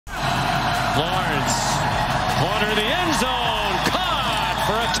Lawrence, corner to the end zone, caught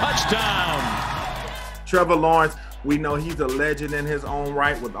for a touchdown. Trevor Lawrence, we know he's a legend in his own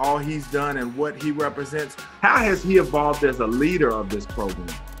right with all he's done and what he represents. How has he evolved as a leader of this program?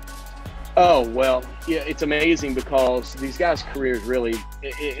 Oh, well, yeah, it's amazing because these guys' careers really,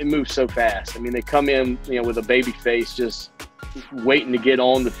 it moves so fast. I mean, they come in, with a baby face, just waiting to get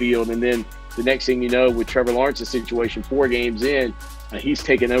on the field. And then the next thing you know, with Trevor Lawrence's situation, 4 games in, he's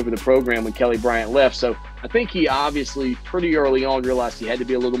taken over the program when Kelly Bryant left. So I think he obviously pretty early on realized he had to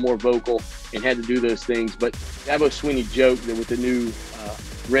be a little more vocal and had to do those things. But Dabo Swinney joked that with the new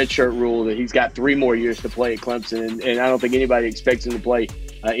redshirt rule that he's got 3 more years to play at Clemson. And I don't think anybody expects him to play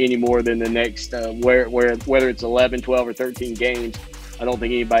any more than the next, whether it's 11, 12, or 13 games. I don't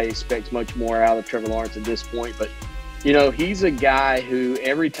think anybody expects much more out of Trevor Lawrence at this point. But, he's a guy who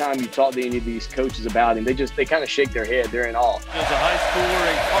every time you talk to any of these coaches about him, they kind of shake their head. They're in awe. As a high schooler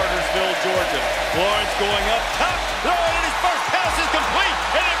in Cartersville, Georgia. Lawrence going up top, throwing, and his first pass is complete.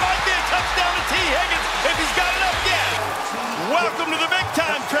 And it might be a touchdown to T. Higgins if he's got enough yet. Welcome to the big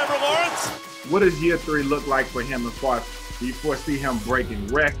time, Trevor Lawrence. What does year 3 look like for him as far as do you foresee him breaking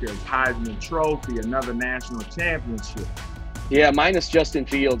records, Heisman Trophy, another national championship? Yeah, minus Justin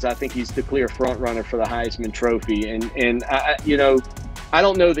Fields, I think he's the clear front runner for the Heisman Trophy. And I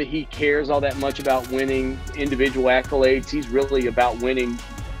don't know that he cares all that much about winning individual accolades. He's really about winning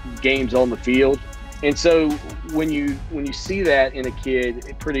games on the field. And so when you see that in a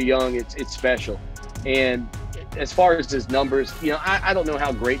kid pretty young, it's special. And as far as his numbers, I don't know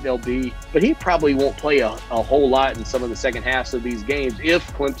how great they'll be, but he probably won't play a whole lot in some of the second halves of these games if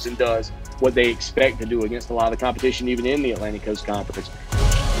Clemson does what they expect to do against a lot of the competition, even in the Atlantic Coast Conference.